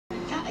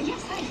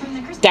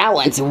That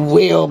one's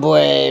real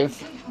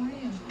brave.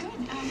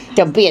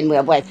 They're being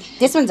real brave.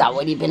 This one's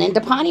already been in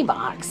the potty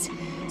box.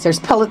 So there's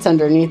pellets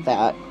underneath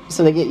that.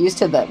 So they get used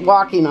to the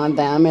walking on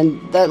them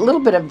and the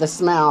little bit of the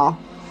smell.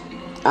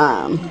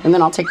 And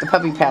then I'll take the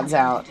puppy pads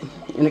out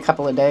in a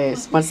couple of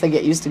days. Once they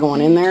get used to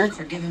going in there,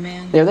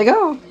 there they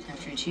go.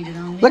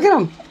 Look at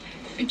them.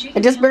 I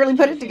just barely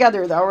put it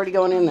together. They're already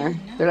going in there.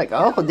 They're like,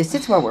 oh, this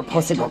is where we're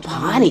supposed to go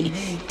potty.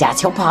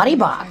 That's your potty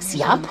box.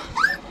 Yup.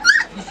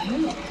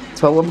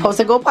 That's where we're supposed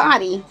to go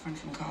potty.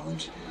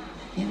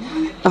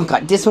 Oh,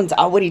 God. This one's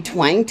already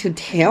trying to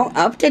tail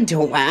up the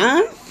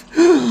giraffe.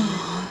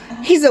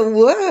 He's a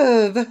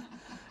wolf.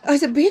 Oh,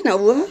 he's being a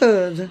wolf.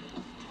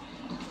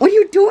 What are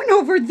you doing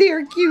over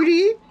there,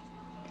 cutie?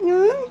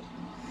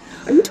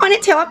 Are you trying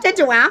to tail up the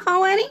giraffe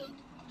already?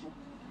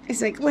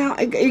 It's like, well,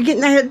 are you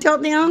getting the head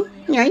tilt down?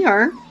 Yeah, you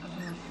are.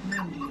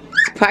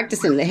 He's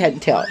practicing the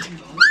head tilt.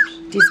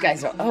 These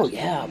guys are, oh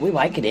yeah, we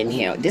like it in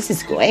here. This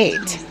is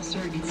great.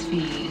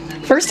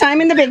 First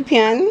time in the big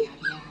pen.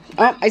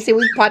 Oh, I see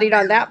we've pottied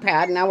on that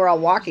pad. Now we're all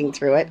walking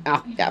through it.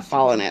 Oh, yeah,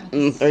 following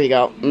it. There you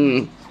go.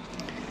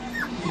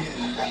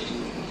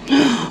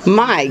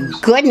 My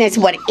goodness,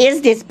 what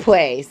is this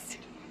place?